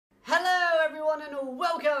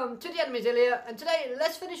welcome to the Animezilia, and today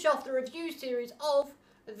let's finish off the review series of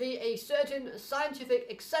the A Certain Scientific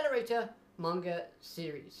Accelerator manga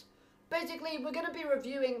series. Basically, we're going to be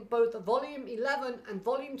reviewing both Volume 11 and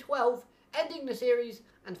Volume 12, ending the series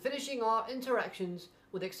and finishing our interactions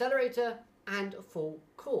with Accelerator and Full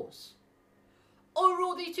Course.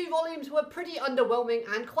 Overall, these two volumes were pretty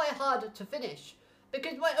underwhelming and quite hard to finish,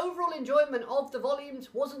 because my overall enjoyment of the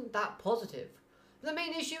volumes wasn't that positive. The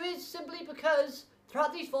main issue is simply because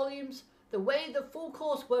throughout these volumes, the way the Full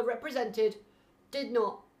Course were represented did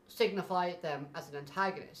not signify them as an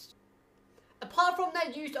antagonist. Apart from their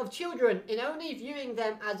use of children in only viewing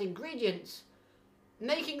them as ingredients,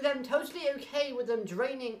 making them totally okay with them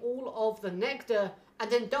draining all of the nectar and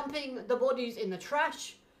then dumping the bodies in the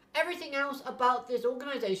trash, everything else about this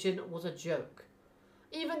organization was a joke.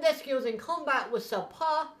 Even their skills in combat were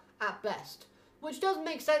subpar at best, which does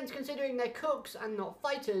make sense considering they're cooks and not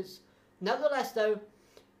fighters. Nevertheless though,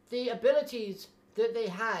 the abilities that they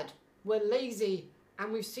had were lazy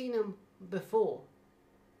and we've seen them before.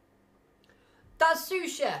 That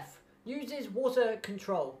sous chef uses water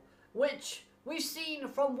control, which we've seen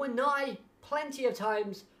from Wanai plenty of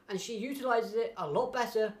times, and she utilizes it a lot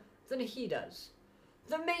better than he does.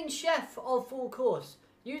 The main chef of Full Course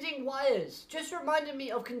using wires just reminded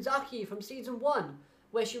me of Kanzaki from Season 1,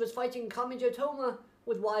 where she was fighting Kamijo Toma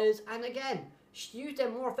with wires, and again, she used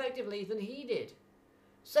them more effectively than he did.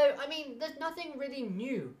 So, I mean, there's nothing really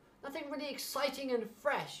new, nothing really exciting and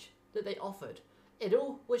fresh that they offered. It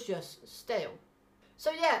all was just stale.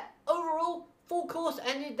 So yeah, overall, Full Course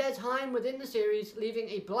ended their time within the series, leaving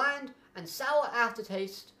a bland and sour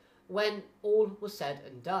aftertaste when all was said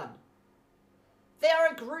and done. They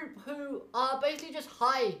are a group who are basically just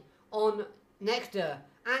high on nectar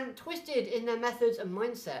and twisted in their methods and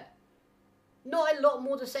mindset. Not a lot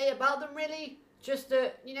more to say about them really, just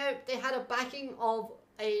that, you know, they had a backing of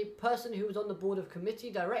a person who was on the board of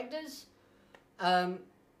committee directors.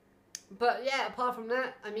 But yeah, apart from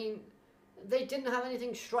that, I mean, they didn't have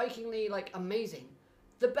anything strikingly, like, amazing.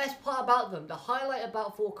 The best part about them, the highlight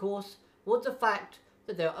about Full Course, was the fact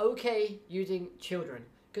that they're okay using children,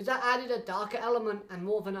 because that added a darker element and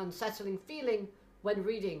more of an unsettling feeling when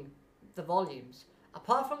reading the volumes.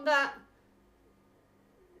 Apart from that,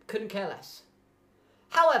 couldn't care less.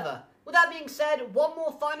 However, with that being said, one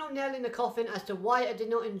more final nail in the coffin as to why I did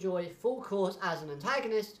not enjoy Full Course as an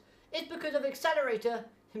antagonist is because of Accelerator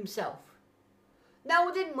himself. Now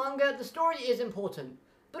within manga, the story is important,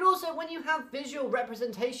 but also when you have visual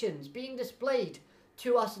representations being displayed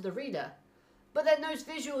to us the reader, but then those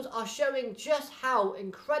visuals are showing just how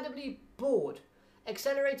incredibly bored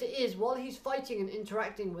Accelerator is while he's fighting and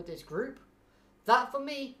interacting with this group, that for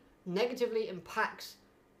me negatively impacts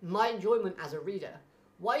my enjoyment as a reader.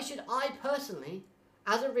 Why should I personally,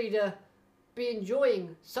 as a reader, be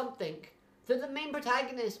enjoying something that the main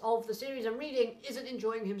protagonist of the series I'm reading isn't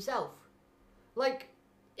enjoying himself? Like,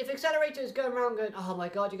 if Accelerator is going around going, oh my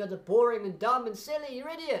god, you guys are boring and dumb and silly, you're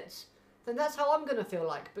idiots, then that's how I'm going to feel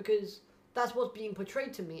like, because that's what's being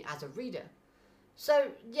portrayed to me as a reader.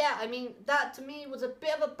 So, yeah, I mean, that to me was a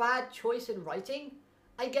bit of a bad choice in writing.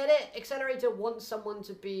 I get it, Accelerator wants someone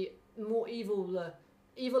to be more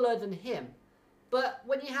eviler than him. But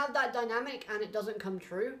when you have that dynamic and it doesn't come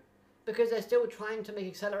true, because they're still trying to make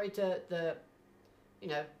Accelerator the, you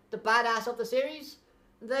know, the badass of the series,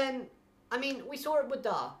 then, I mean, we saw it with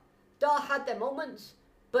Dar. Dar had their moments,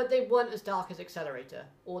 but they weren't as dark as Accelerator,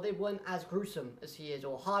 or they weren't as gruesome as he is,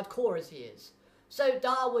 or hardcore as he is. So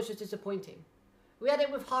Dar was just disappointing. We had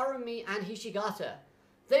it with Harumi and Hishigata.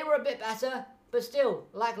 They were a bit better, but still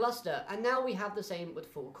lackluster, and now we have the same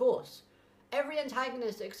with Full Course. Every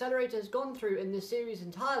antagonist Accelerator has gone through in this series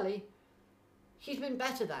entirely, he's been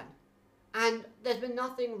better than. And there's been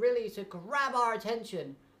nothing really to grab our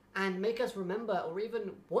attention and make us remember, or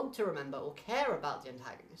even want to remember, or care about the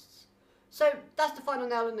antagonists. So that's the final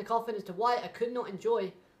nail in the coffin as to why I could not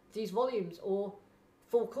enjoy these volumes or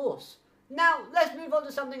Full Course. Now, let's move on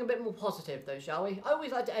to something a bit more positive though, shall we? I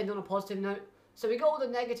always like to end on a positive note, so we got all the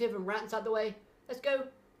negative and rants out the way. Let's go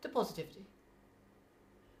to positivity.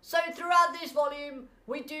 So throughout this volume,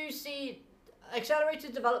 we do see Accelerator's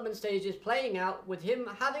development stages playing out with him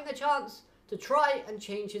having a chance to try and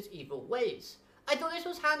change his evil ways. I thought this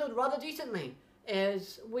was handled rather decently,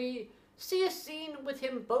 as we see a scene with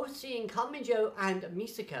him both seeing Kamijo and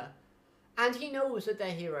Misaka, and he knows that they're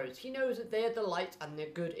heroes. He knows that they're the light and they're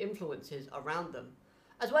good influences around them.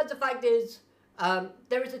 As well as the fact is,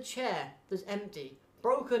 there is a chair that's empty,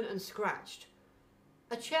 broken and scratched.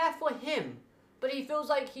 A chair for him, but he feels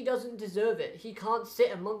like he doesn't deserve it. He can't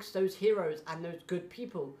sit amongst those heroes and those good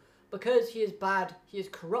people because he is bad, he is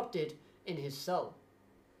corrupted in his soul.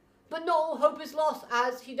 But not all hope is lost,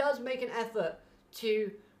 as he does make an effort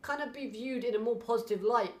to kind of be viewed in a more positive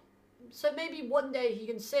light. So maybe one day he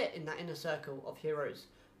can sit in that inner circle of heroes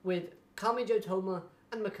with Kamijo Toma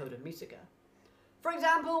and Makoto Misaka. For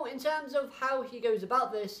example, in terms of how he goes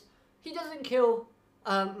about this, he doesn't kill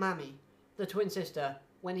Mami, the twin sister,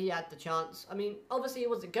 when he had the chance. I mean, obviously he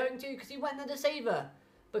wasn't going to, because he went there to save her,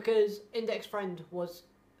 because Index Friend was,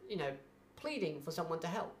 you know, pleading for someone to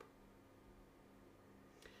help.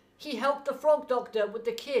 He helped the Frog Doctor with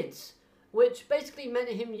the kids, which basically meant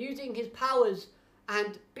him using his powers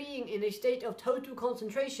and being in a state of total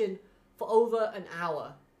concentration for over an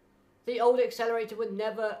hour. The old Accelerator would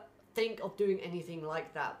never think of doing anything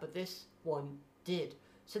like that, but this one did.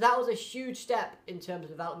 So that was a huge step in terms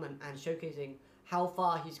of development and showcasing how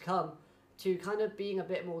far he's come to kind of being a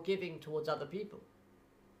bit more giving towards other people.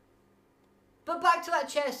 But back to that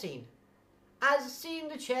chair scene. As seeing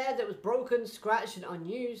the chair that was broken, scratched and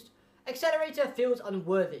unused, Accelerator feels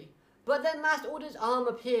unworthy. But then Last Order's arm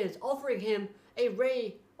appears, offering him a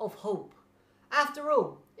ray of hope. After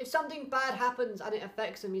all, if something bad happens and it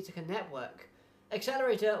affects the Misaka network,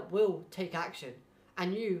 Accelerator will take action,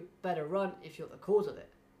 and you better run if you're the cause of it.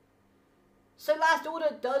 So Last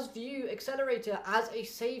Order does view Accelerator as a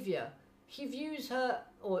saviour. She views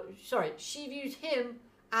him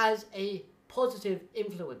as a positive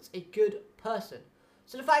influence, a good person.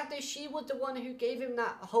 So the fact that she was the one who gave him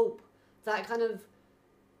that hope, that kind of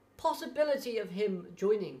possibility of him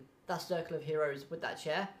joining that circle of heroes with that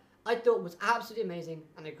chair, I thought was absolutely amazing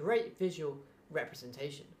and a great visual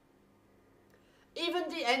representation. Even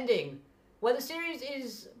the ending, where the series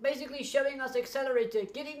is basically showing us Accelerator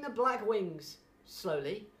getting the black wings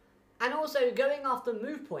slowly and also going after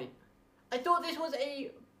Move Point. I thought this was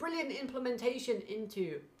a brilliant implementation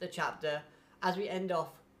into the chapter as we end off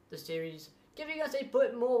the series, giving us a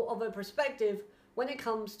bit more of a perspective when it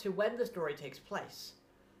comes to when the story takes place.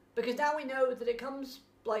 Because now we know that it comes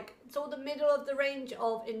like sort of the middle of the range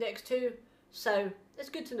of Index 2, so it's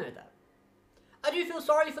good to know that. I do feel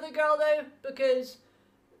sorry for the girl though, because,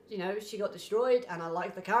 you know, she got destroyed and I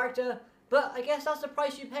like the character, but I guess that's the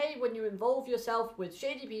price you pay when you involve yourself with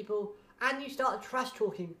shady people and you start trash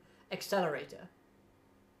talking Accelerator.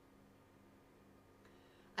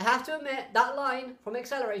 I have to admit, that line from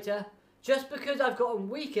Accelerator, just because I've gotten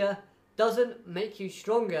weaker doesn't make you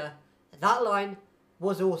stronger, that line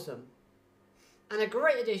was awesome. And a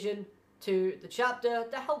great addition to the chapter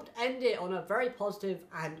that helped end it on a very positive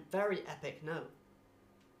and very epic note.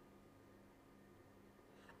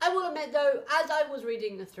 I will admit though, as I was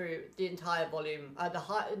reading through the entire volume,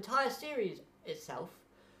 the entire series itself,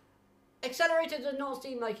 Accelerator does not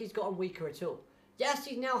seem like he's gotten weaker at all. Yes,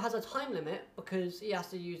 he now has a time limit because he has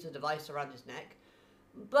to use a device around his neck,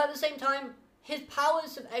 but at the same time, his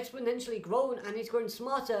powers have exponentially grown and he's grown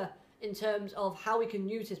smarter in terms of how he can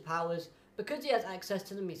use his powers because he has access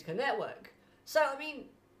to the Misaka network. So, I mean,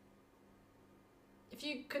 if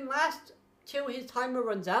you can last till his timer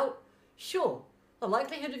runs out, sure. The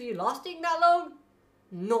likelihood of you lasting that long?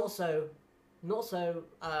 Not so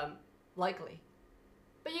likely.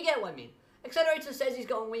 But you get what I mean. Accelerator says he's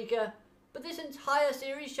gotten weaker, but this entire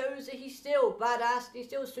series shows that he's still badass, he's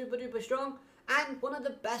still super duper strong, and one of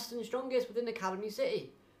the best and strongest within Academy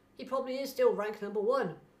City. He probably is still ranked number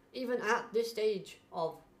 1, even at this stage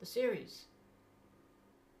of the series.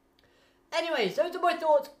 Anyways, those are my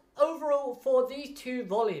thoughts overall for these two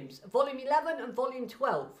volumes, Volume 11 and Volume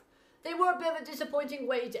 12. They were a bit of a disappointing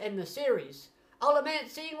way to end the series. I'll admit,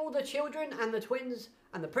 seeing all the children and the twins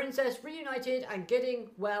and the princess reunited and getting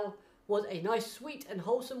well was a nice, sweet and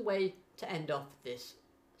wholesome way to end off this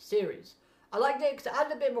series. I liked it because it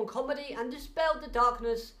added a bit more comedy and dispelled the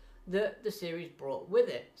darkness that the series brought with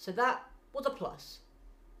it, so that was a plus.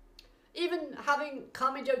 Even having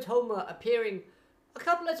Kamijo Toma appearing a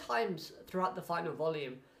couple of times throughout the final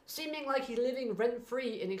volume, seeming like he's living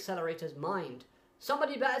rent-free in Accelerator's mind.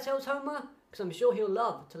 Somebody better tell Toma, because I'm sure he'll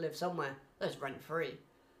love to live somewhere that's rent-free.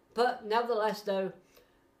 But nevertheless though,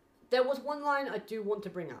 there was one line I do want to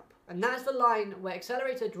bring up, and that's the line where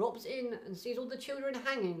Accelerator drops in and sees all the children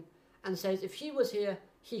hanging and says if he was here,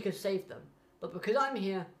 he could save them. But because I'm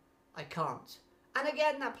here, I can't. And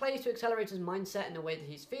again, that plays to Accelerator's mindset and the way that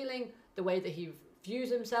he's feeling, the way that he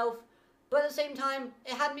views himself. But at the same time,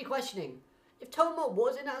 it had me questioning. If Toma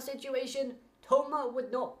was in that situation, Toma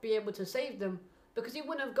would not be able to save them because he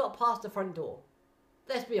wouldn't have got past the front door.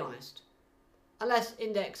 Let's be honest. Unless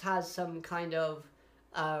Index has some kind of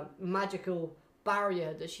magical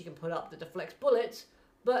barrier that she can put up that deflects bullets.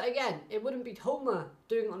 But again, it wouldn't be Toma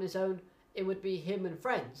doing it on his own. It would be him and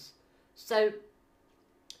friends. So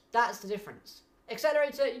that's the difference.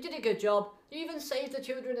 Accelerator, you did a good job. You even saved the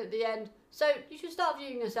children at the end. So you should start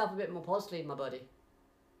viewing yourself a bit more positively, my buddy.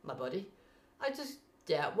 My buddy?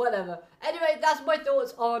 Yeah, whatever. Anyway, that's my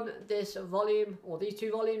thoughts on this volume, or these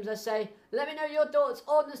 2 volumes, let's say. Let me know your thoughts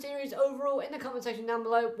on the series overall in the comment section down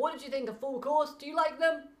below. What did you think of Full Course? Do you like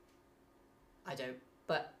them? I don't.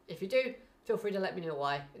 But if you do, feel free to let me know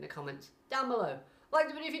why in the comments down below. Like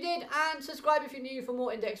the video if you did, and subscribe if you're new for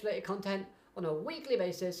more index related content on a weekly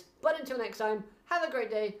basis. But until next time, have a great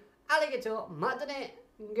day. Alligator matane.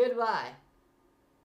 Goodbye.